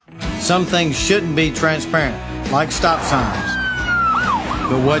some things shouldn't be transparent, like stop signs.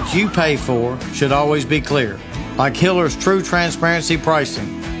 But what you pay for should always be clear, like Hiller's True Transparency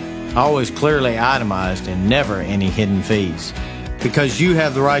Pricing. Always clearly itemized and never any hidden fees. Because you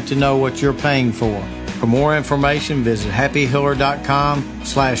have the right to know what you're paying for. For more information, visit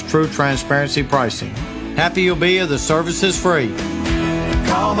happyhiller.com/true transparency pricing. Happy you'll be, the service is free.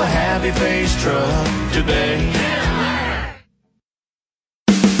 Call the Happy Face Truck today.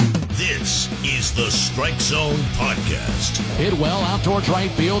 This is the Strike Zone Podcast. Hit well out towards right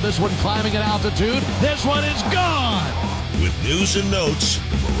field. This one climbing at altitude. This one is gone. With news and notes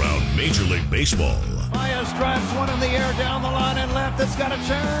from around Major League Baseball. Baez drives one in the air down the line and left. It's got a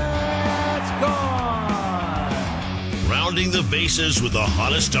chance. Gone. Rounding the bases with the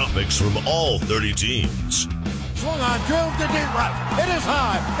hottest topics from all 30 teams. Swung on, drilled to deep right. It is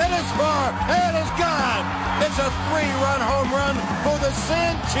high. It is far. It is gone. It's a 3-run home run for the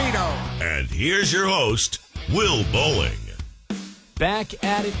San Chino. And here's your host, Will Bowling. Back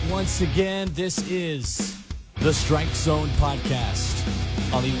at it once again. This is the Strike Zone Podcast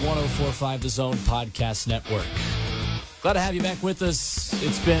on the 104.5 The Zone Podcast Network. Glad to have you back with us.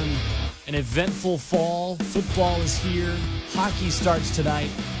 It's been an eventful fall. Football is here. Hockey starts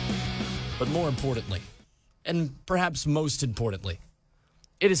tonight. But more importantly, and perhaps most importantly,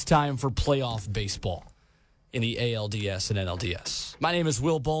 it is time for playoff baseball in the ALDS and NLDS. My name is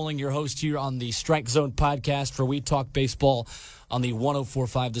Will Bowling, your host here on the Strike Zone Podcast, where we talk baseball on the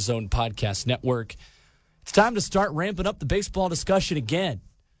 104.5 The Zone Podcast Network. It's time to start ramping up the baseball discussion again,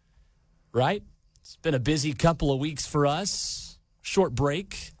 right? It's been a busy couple of weeks for us. Short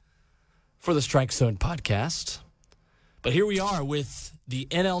break for the Strike Zone Podcast. But here we are with the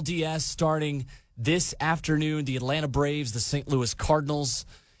NLDS starting this afternoon. The Atlanta Braves, the St. Louis Cardinals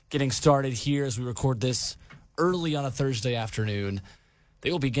getting started here as we record this early on a Thursday afternoon.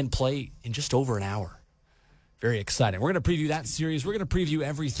 They will begin play in just over an hour. Very exciting. We're going to preview that series. We're going to preview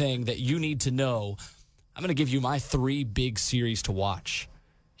everything that you need to know. I'm going to give you my 3 big series to watch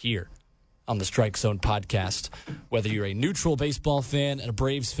here on the Strike Zone Podcast. Whether you're a neutral baseball fan, a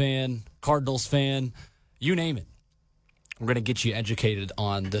Braves fan, Cardinals fan, you name it. We're going to get you educated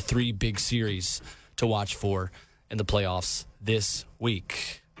on the 3 big series to watch for in the playoffs this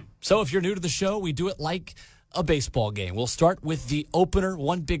week. So if you're new to the show, we do it like a baseball game. We'll start with the opener,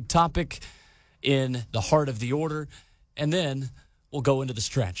 one big topic in the heart of the order, and then we'll go into the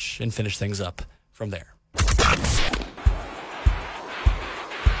stretch and finish things up from there.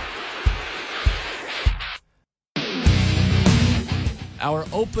 Our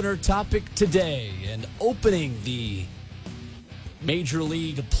opener topic today, and opening the Major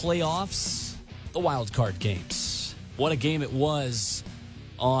League playoffs, the wild card games. What a game it was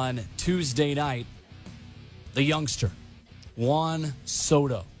on Tuesday night. The youngster, Juan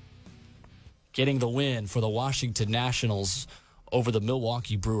Soto, getting the win for the Washington Nationals over the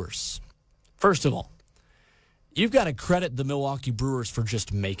Milwaukee Brewers. First of all, you've got to credit the Milwaukee Brewers for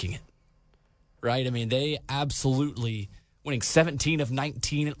just making it, right? I mean, they absolutely, winning 17 of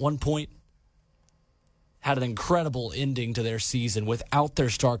 19 at one point, had an incredible ending to their season without their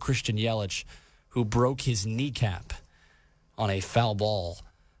star Christian Yelich, who broke his kneecap on a foul ball,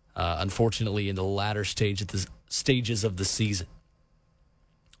 unfortunately, in the latter stages of the season.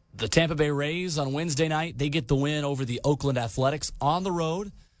 The Tampa Bay Rays on Wednesday night, they get the win over the Oakland Athletics on the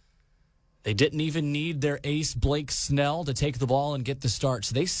road. They didn't even need their ace, Blake Snell, to take the ball and get the start.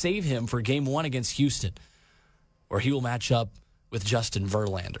 So they save him for Game 1 against Houston, where he will match up with Justin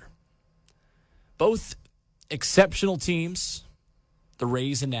Verlander. Both exceptional teams, the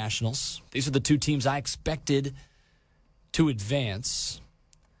Rays and Nationals. These are the 2 teams I expected to advance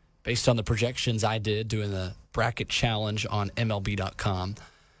based on the projections I did doing the bracket challenge on MLB.com.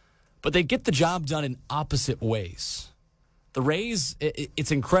 But they get the job done in opposite ways. The Rays,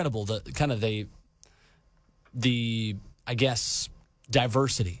 it's incredible, the I guess,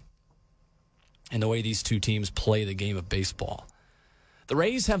 diversity in the way these 2 teams play the game of baseball. The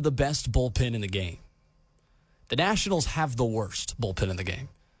Rays have the best bullpen in the game. The Nationals have the worst bullpen in the game.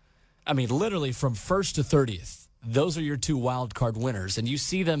 I mean, literally from 1st to 30th, those are your 2 wild card winners. And you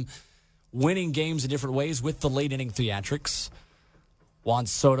see them winning games in different ways with the late inning theatrics. Juan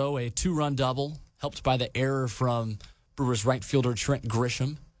Soto, a 2-run double, helped by the error from Brewers right fielder Trent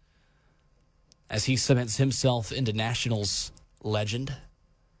Grisham, as he cements himself into Nationals legend.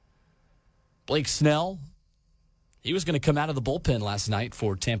 Blake Snell, he was going to come out of the bullpen last night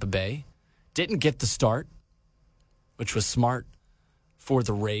for Tampa Bay. Didn't get the start, which was smart for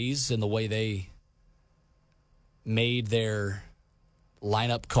the Rays in the way they made their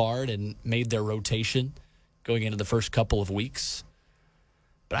lineup card and made their rotation going into the first couple of weeks.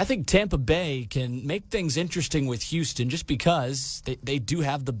 But I think Tampa Bay can make things interesting with Houston just because they do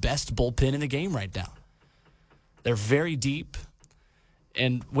have the best bullpen in the game right now. They're very deep.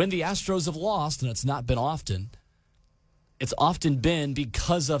 And when the Astros have lost, and it's not been often, it's often been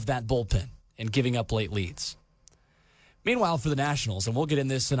because of that bullpen and giving up late leads. Meanwhile, for the Nationals, and we'll get in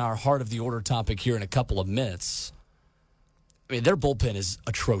this in our Heart of the Order topic here in a couple of minutes, I mean, their bullpen is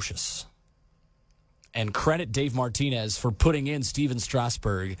atrocious. And credit Dave Martinez for putting in Steven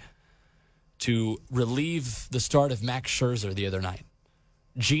Strasburg to relieve the start of Max Scherzer the other night.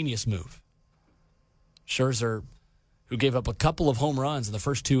 Genius move. Scherzer, who gave up a couple of home runs in the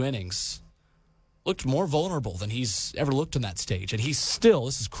first 2 innings, looked more vulnerable than he's ever looked on that stage. And he's still,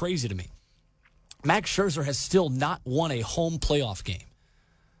 this is crazy to me, Max Scherzer has still not won a home playoff game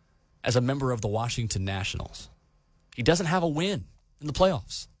as a member of the Washington Nationals. He doesn't have a win in the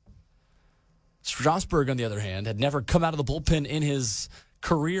playoffs. Strasburg, on the other hand, had never come out of the bullpen in his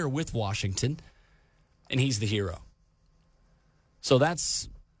career with Washington, and he's the hero. So that's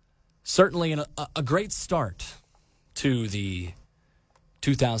certainly a great start to the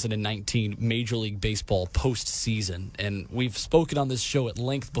 2019 Major League Baseball postseason. And we've spoken on this show at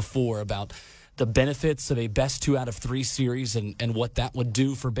length before about the benefits of a best 2 out of 3 series and what that would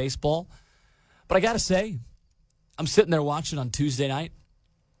do for baseball. But I got to say, I'm sitting there watching on Tuesday night.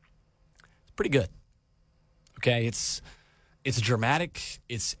 It's pretty good. Okay, it's dramatic.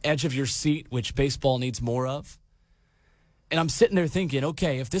 It's edge of your seat, which baseball needs more of. And I'm sitting there thinking,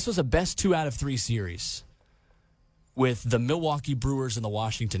 okay, if this was a best 2 out of 3 series with the Milwaukee Brewers and the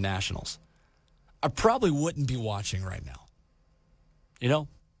Washington Nationals, I probably wouldn't be watching right now. You know?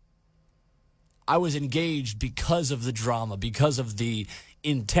 I was engaged because of the drama, because of the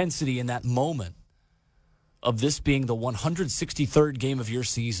intensity in that moment of this being the 163rd game of your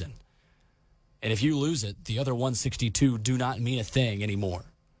season. And if you lose it, the other 162 do not mean a thing anymore.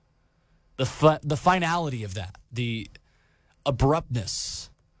 The finality of that, the abruptness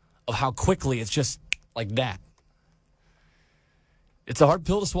of how quickly it's just like that. It's a hard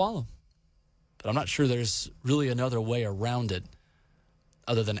pill to swallow, but I'm not sure there's really another way around it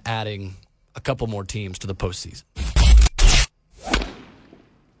other than adding a couple more teams to the postseason.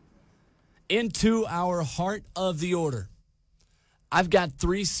 Into our Heart of the Order. I've got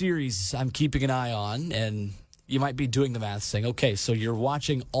 3 series I'm keeping an eye on, and you might be doing the math saying, okay, so you're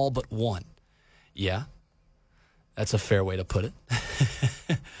watching all but one. Yeah, that's a fair way to put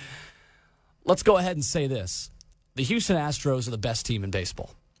it. Let's go ahead and say this. The Houston Astros are the best team in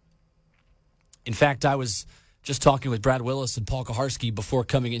baseball. In fact, I was just talking with Brad Willis and Paul Kaharski before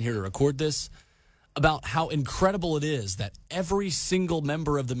coming in here to record this about how incredible it is that every single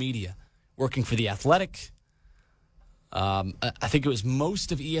member of the media working for The Athletic, I think it was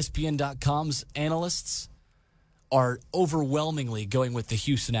most of ESPN.com's analysts, are overwhelmingly going with the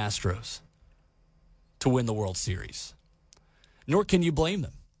Houston Astros to win the World Series. Nor can you blame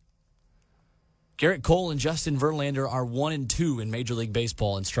them. Garrett Cole and Justin Verlander are 1-2 in Major League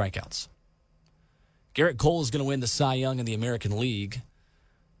Baseball in strikeouts. Garrett Cole is going to win the Cy Young in the American League,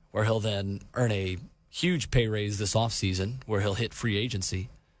 where he'll then earn a huge pay raise this offseason, where he'll hit free agency.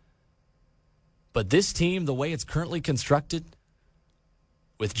 But this team, the way it's currently constructed,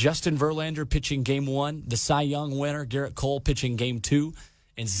 with Justin Verlander pitching Game 1, the Cy Young winner, Garrett Cole, pitching Game 2,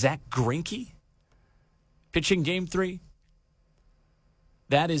 and Zach Greinke pitching Game 3,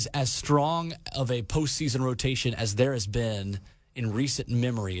 that is as strong of a postseason rotation as there has been in recent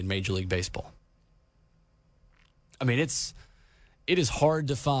memory in Major League Baseball. I mean, it is hard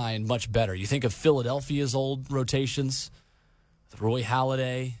to find much better. You think of Philadelphia's old rotations, Roy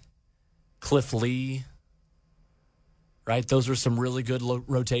Halladay, Cliff Lee, right? Those were some really good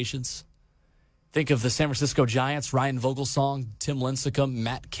rotations. Think of the San Francisco Giants, Ryan Vogelsong, Tim Lincecum,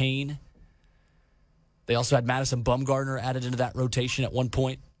 Matt Cain. They also had Madison Bumgarner added into that rotation at one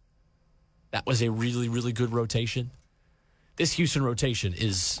point. That was a really, really good rotation. This Houston rotation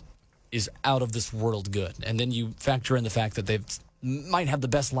is out of this world good. And then you factor in the fact that they might have the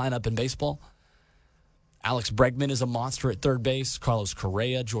best lineup in baseball. Alex Bregman is a monster at third base. Carlos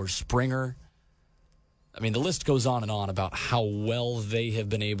Correa, George Springer. I mean, the list goes on and on about how well they have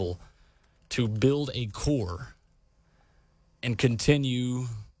been able to build a core and continue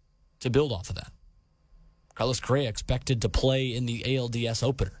to build off of that. Carlos Correa expected to play in the ALDS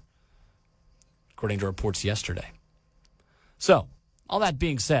opener, according to reports yesterday. So, all that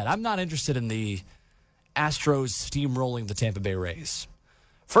being said, I'm not interested in the Astros steamrolling the Tampa Bay Rays.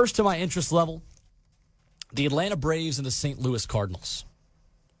 First to my interest level, the Atlanta Braves and the St. Louis Cardinals.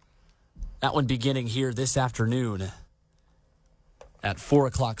 That one beginning here this afternoon at 4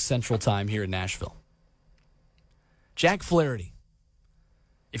 o'clock Central Time here in Nashville. Jack Flaherty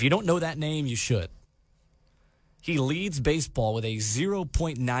If you don't know that name, you should. He leads baseball with a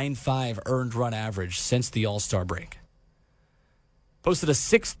 0.95 earned run average since the All-Star break. Posted a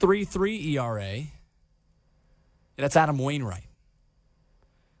 6.33 ERA. And that's Adam Wainwright.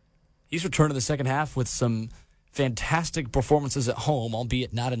 He's returned in the second half with some fantastic performances at home,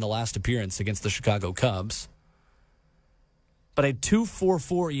 albeit not in the last appearance against the Chicago Cubs. But a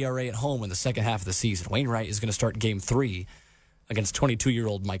 2.44 ERA at home in the second half of the season. Wainwright is going to start Game 3 against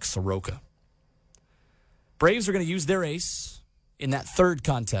 22-year-old Mike Soroka. Braves are going to use their ace in that third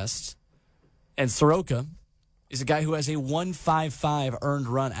contest. And Soroka is a guy who has a 1.55 earned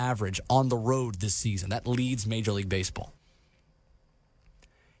run average on the road this season. That leads Major League Baseball.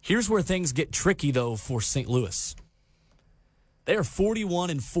 Here's where things get tricky, though, for St. Louis. They are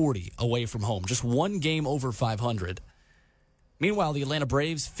 41-40 away from home, just one game over 500. Meanwhile, the Atlanta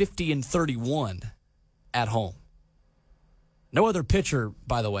Braves, 50-31 at home. No other pitcher,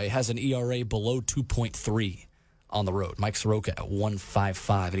 by the way, has an ERA below 2.3 on the road. Mike Soroka at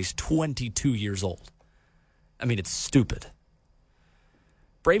 1.55, and he's 22 years old. I mean, it's stupid.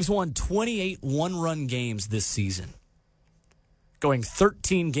 Braves won 28 one-run games this season, going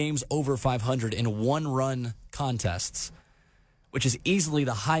 13 games over 500 in one-run contests, which is easily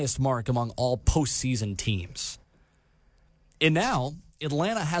the highest mark among all postseason teams. And now,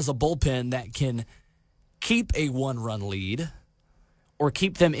 Atlanta has a bullpen that can keep a one-run lead or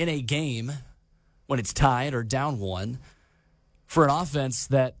keep them in a game when it's tied or down one for an offense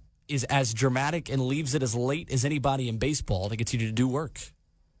that is as dramatic and leaves it as late as anybody in baseball to get you to do work.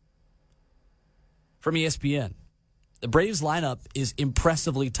 From ESPN, the Braves lineup is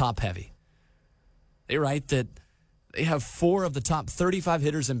impressively top-heavy. They write that they have 4 of the top 35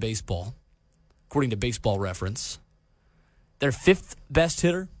 hitters in baseball, according to Baseball Reference. Their 5th best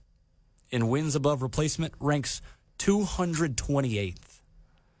hitter in wins above replacement ranks 228th.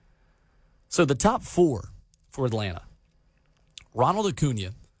 So the top 4 for Atlanta: Ronald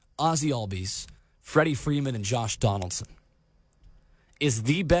Acuna, Ozzie Albies, Freddie Freeman, and Josh Donaldson is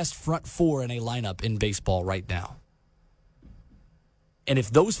the best front 4 in a lineup in baseball right now. And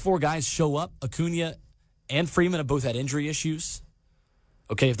if those 4 guys show up, Acuna and Freeman have both had injury issues.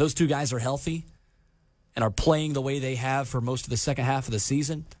 Okay, if those 2 guys are healthy and are playing the way they have for most of the second half of the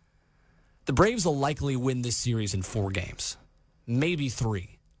season, the Braves will likely win this series in 4 games, maybe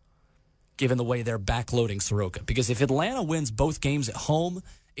 3, given the way they're backloading Soroka. Because if Atlanta wins both games at home,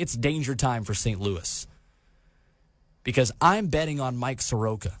 it's danger time for St. Louis. Because I'm betting on Mike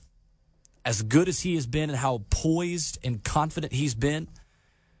Soroka. As good as he has been and how poised and confident he's been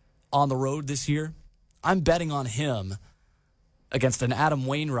on the road this year, I'm betting on him against an Adam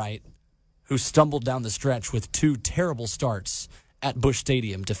Wainwright who stumbled down the stretch with 2 terrible starts at Busch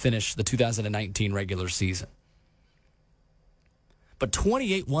Stadium to finish the 2019 regular season. But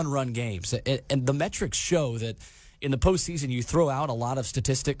 28 one-run games, and the metrics show that in the postseason you throw out a lot of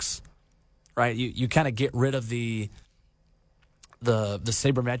statistics, right? You kind of get rid of the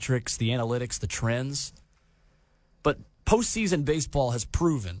sabermetrics, the analytics, the trends. But postseason baseball has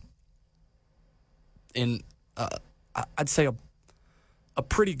proven in, I'd say, a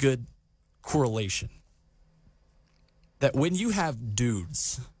pretty good correlation that when you have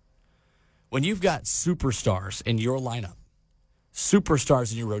dudes, when you've got superstars in your lineup,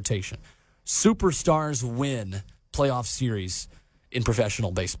 superstars in your rotation, superstars win playoff series in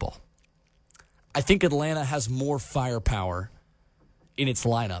professional baseball. I think Atlanta has more firepower in its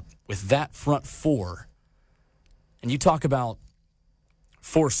lineup with that front 4. And you talk about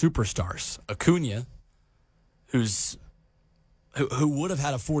 4 superstars. Acuna, who would have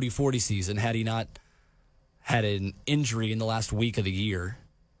had a 40-40 season had he not had an injury in the last week of the year.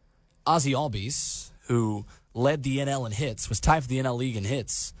 Ozzie Albies, who led the NL in hits, was tied for the NL League in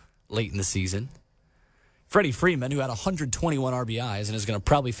hits late in the season. Freddie Freeman, who had 121 RBIs and is going to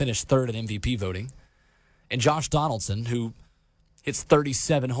probably finish 3rd in MVP voting. And Josh Donaldson, who hits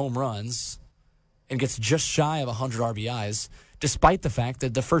 37 home runs and gets just shy of 100 RBIs, despite the fact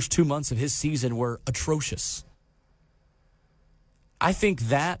that the first 2 months of his season were atrocious. I think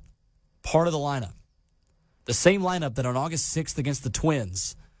that part of the lineup, the same lineup that on August 6th against the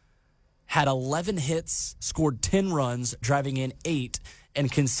Twins had 11 hits, scored 10 runs, driving in 8,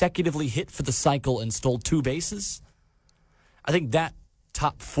 and consecutively hit for the cycle and stole 2 bases, I think that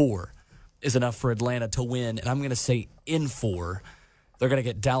top 4 is enough for Atlanta to win, and I'm going to say in 4. They're going to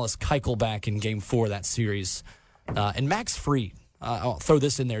get Dallas Keuchel back in Game 4 of that series. And Max Fried, I'll throw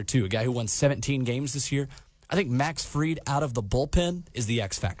this in there too, a guy who won 17 games this year. I think Max Fried out of the bullpen is the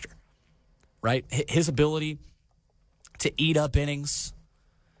X factor, right? His ability to eat up innings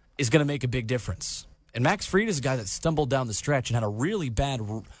is going to make a big difference. And Max Fried is a guy that stumbled down the stretch and had a really bad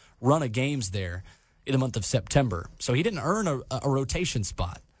run of games there in the month of September. So he didn't earn a rotation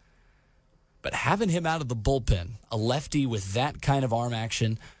spot. But having him out of the bullpen, a lefty with that kind of arm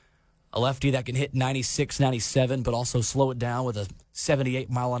action, a lefty that can hit 96, 97, but also slow it down with a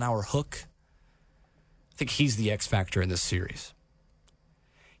 78-mile-an-hour hook, I think he's the X factor in this series.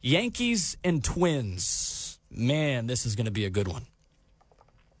 Yankees and Twins. Man, this is going to be a good one.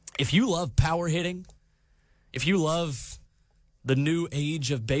 If you love power hitting, if you love the new age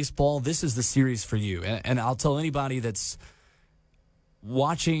of baseball, this is the series for you. And I'll tell anybody that's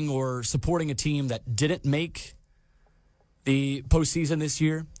watching or supporting a team that didn't make the postseason this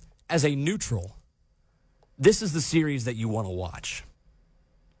year, as a neutral, this is the series that you want to watch.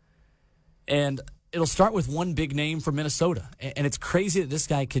 And it'll start with one big name from Minnesota. And it's crazy that this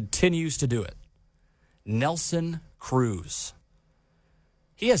guy continues to do it. Nelson Cruz.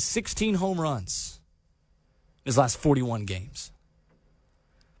 He has 16 home runs in his last 41 games.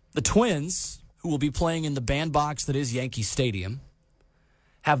 The Twins, who will be playing in the bandbox that is Yankee Stadium,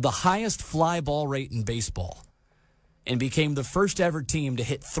 have the highest fly ball rate in baseball and became the first ever team to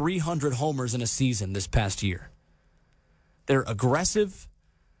hit 300 homers in a season this past year. They're aggressive.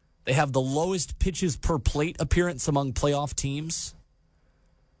 They have the lowest pitches per plate appearance among playoff teams.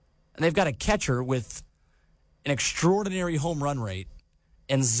 And they've got a catcher with an extraordinary home run rate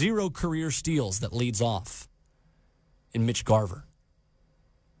and 0 career steals that leads off in Mitch Garver.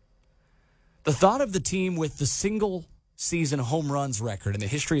 The thought of the team with the single season home runs record in the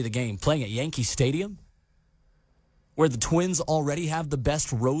history of the game playing at Yankee Stadium, where the Twins already have the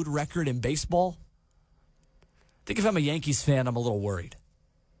best road record in baseball, I think if I'm a Yankees fan, I'm a little worried.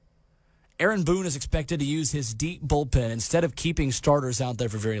 Aaron Boone is expected to use his deep bullpen instead of keeping starters out there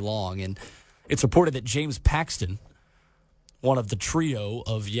for very long. And it's reported that James Paxton, one of the trio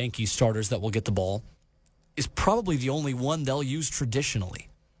of Yankee starters that will get the ball, is probably the only one they'll use traditionally.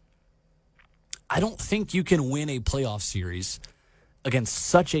 I don't think you can win a playoff series against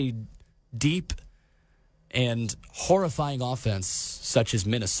such a deep and horrifying offense such as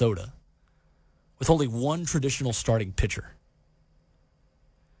Minnesota with only one traditional starting pitcher.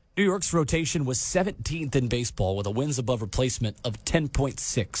 New York's rotation was 17th in baseball with a wins above replacement of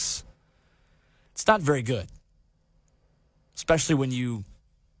 10.6. It's not very good, especially when you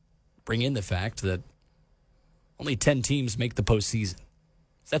bring in the fact that only 10 teams make the postseason.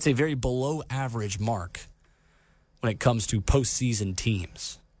 That's a very below average mark when it comes to postseason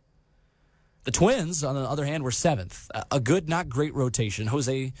teams. The Twins, on the other hand, were 7th. A good, not great rotation.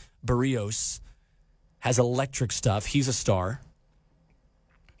 Jose Barrios has electric stuff. He's a star.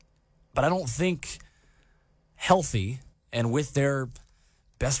 But I don't think healthy and with their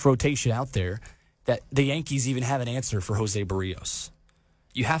best rotation out there that the Yankees even have an answer for Jose Barrios.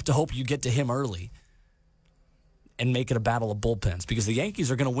 You have to hope you get to him early and make it a battle of bullpens, because the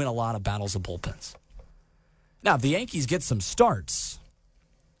Yankees are going to win a lot of battles of bullpens. Now, if the Yankees get some starts,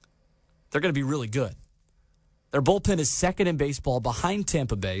 they're going to be really good. Their bullpen is second in baseball behind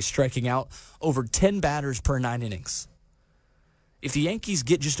Tampa Bay, striking out over 10 batters per 9 innings. If the Yankees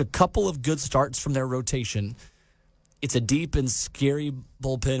get just a couple of good starts from their rotation, it's a deep and scary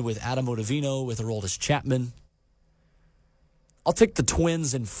bullpen with Adam Ottavino, with Aroldis Chapman. I'll take the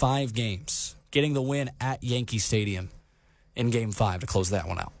Twins in 5 games, getting the win at Yankee Stadium in Game 5 to close that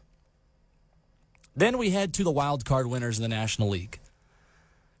one out. Then we head to the wild card winners in the National League.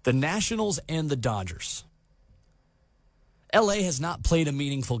 The Nationals and the Dodgers. L.A. has not played a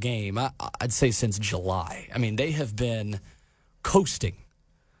meaningful game, I'd say, since July. I mean, they have been coasting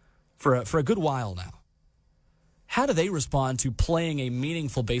for a good while now. How do they respond to playing a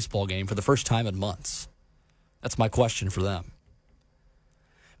meaningful baseball game for the first time in months? That's my question for them.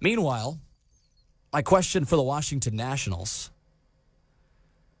 Meanwhile, my question for the Washington Nationals: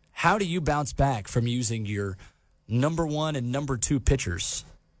 how do you bounce back from using your number 1 and number 2 pitchers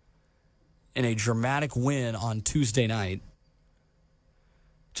in a dramatic win on Tuesday night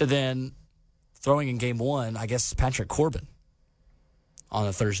to then throwing in Game 1, I guess, Patrick Corbin on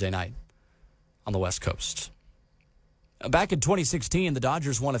a Thursday night on the West Coast? Back in 2016, the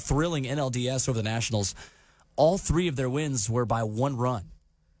Dodgers won a thrilling NLDS over the Nationals. All 3 of their wins were by 1 run,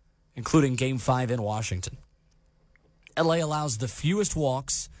 including Game 5 in Washington. LA allows the fewest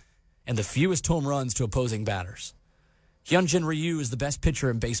walks and the fewest home runs to opposing batters. Hyunjin Ryu is the best pitcher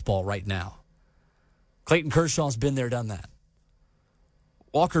in baseball right now. Clayton Kershaw's been there, done that.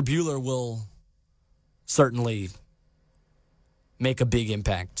 Walker Buehler will certainly make a big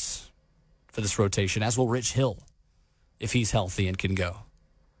impact for this rotation, as will Rich Hill, if he's healthy and can go.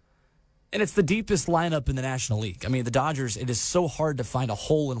 And it's the deepest lineup in the National League. I mean, the Dodgers, it is so hard to find a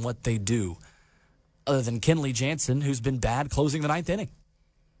hole in what they do other than Kenley Jansen, who's been bad closing the ninth inning.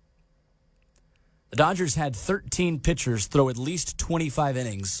 The Dodgers had 13 pitchers throw at least 25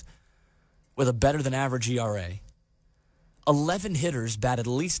 innings with a better-than-average ERA. 11 hitters bat at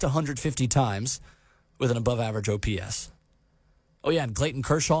least 150 times with an above-average OPS. Oh, yeah, and Clayton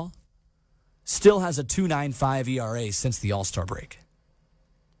Kershaw still has a 2.95 ERA since the All-Star break.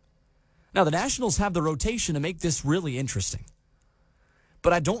 Now, the Nationals have the rotation to make this really interesting.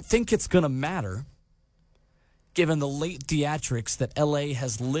 But I don't think it's going to matter given the late theatrics that L.A.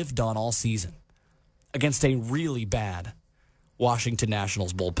 has lived on all season against a really bad Washington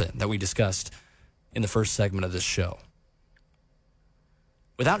Nationals bullpen that we discussed in the first segment of this show.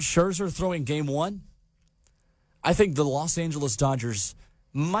 Without Scherzer throwing game one, I think the Los Angeles Dodgers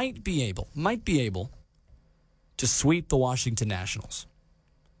might be able to sweep the Washington Nationals.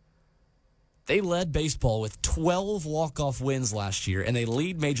 They led baseball with 12 walk-off wins last year, and they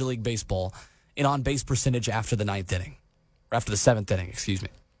lead Major League Baseball in on-base percentage after the ninth inning, or after the seventh inning, excuse me.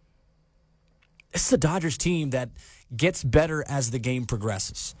 This is a Dodgers team that gets better as the game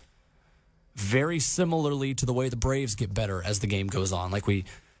progresses. Very similarly to the way the Braves get better as the game goes on, like we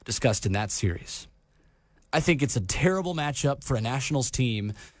discussed in that series. I think it's a terrible matchup for a Nationals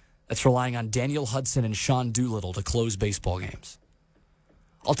team that's relying on Daniel Hudson and Sean Doolittle to close baseball games.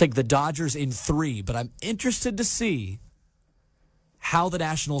 I'll take the Dodgers in 3, but I'm interested to see how the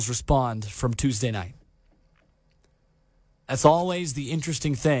Nationals respond from Tuesday night. That's always the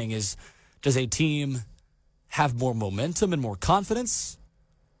interesting thing is, does a team have more momentum and more confidence,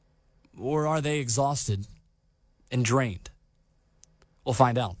 or are they exhausted and drained? We'll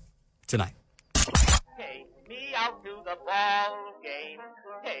find out tonight. Take me out to the ball game.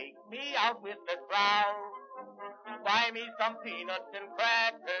 Take me out with the crowd. Buy me some peanuts and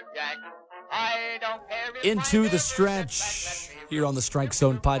cracker jack. I don't care if Into the stretch here on the Strike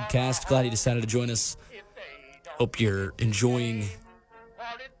Zone podcast. Glad you decided to join us. Hope you're enjoying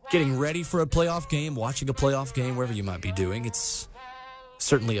getting ready for a playoff game, watching a playoff game, wherever you might be doing. It's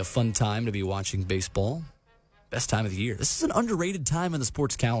certainly a fun time to be watching baseball. Best time of the year. This is an underrated time in the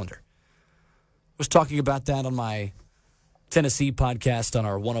sports calendar. I was talking about that on my Tennessee podcast on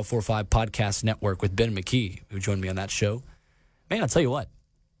our 104.5 podcast network with Ben McKee, who joined me on that show. Man, I'll tell you what.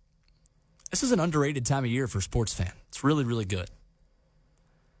 This is an underrated time of year for a sports fan. It's really, really good.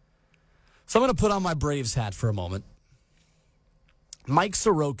 So I'm going to put on my Braves hat for a moment. Mike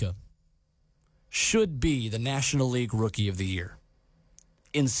Soroka should be the National League Rookie of the Year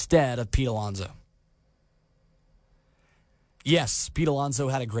instead of Pete Alonso. Yes, Pete Alonso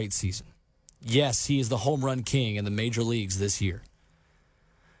had a great season. Yes, he is the home run king in the major leagues this year.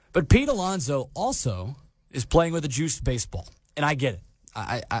 But Pete Alonso also is playing with a juiced baseball, and I get it.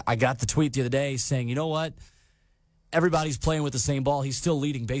 I got the tweet the other day saying, you know what? Everybody's playing with the same ball. He's still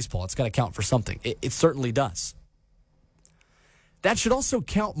leading baseball. It's got to count for something. It certainly does. That should also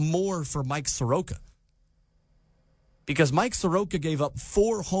count more for Mike Soroka, because Mike Soroka gave up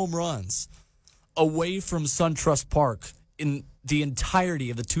 4 home runs away from SunTrust Park in the entirety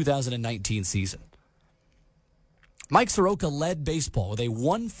of the 2019 season. Mike Soroka led baseball with a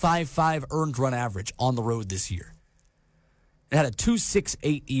 1.55 earned run average on the road this year. It had a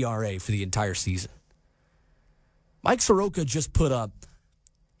 2.68 ERA for the entire season. Mike Soroka just put up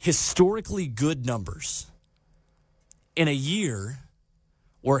historically good numbers in a year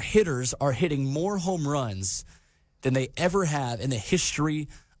where hitters are hitting more home runs than they ever have in the history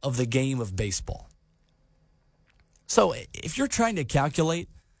of the game of baseball. So if you're trying to calculate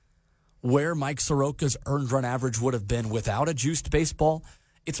where Mike Soroka's earned run average would have been without a juiced baseball,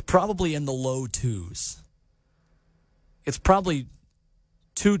 it's probably in the low 2s. It's probably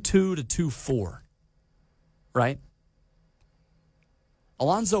 2.2 to 2.4, right?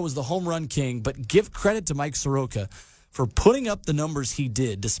 Alonso was the home run king, but give credit to Mike Soroka for putting up the numbers he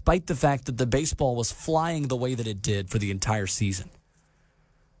did, despite the fact that the baseball was flying the way that it did for the entire season.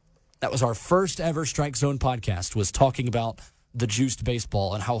 That was our first ever Strike Zone podcast, was talking about the juiced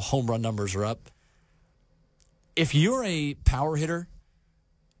baseball and how home run numbers are up. If you're a power hitter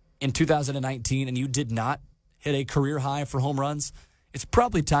in 2019 and you did not hit a career high for home runs, it's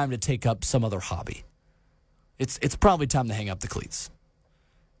probably time to take up some other hobby. It's probably time to hang up the cleats.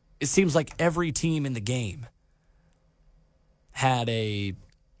 It seems like every team in the game had a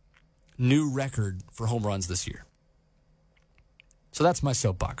new record for home runs this year. So that's my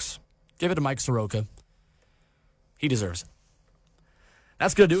soapbox. Give it to Mike Soroka. He deserves it.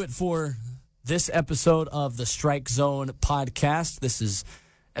 That's going to do it for this episode of the Strike Zone podcast. This is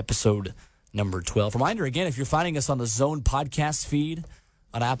episode number 12. Reminder again, if you're finding us on the Zone podcast feed,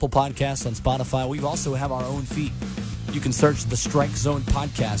 on Apple Podcasts, on Spotify. We also have our own feed. You can search the Strike Zone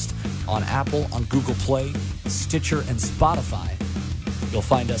Podcast on Apple, on Google Play, Stitcher, and Spotify. You'll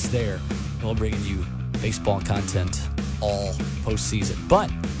find us there. We'll bring you baseball content all postseason.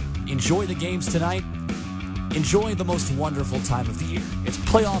 But enjoy the games tonight. Enjoy the most wonderful time of the year. It's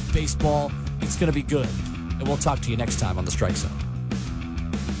playoff baseball. It's going to be good. And we'll talk to you next time on the Strike Zone.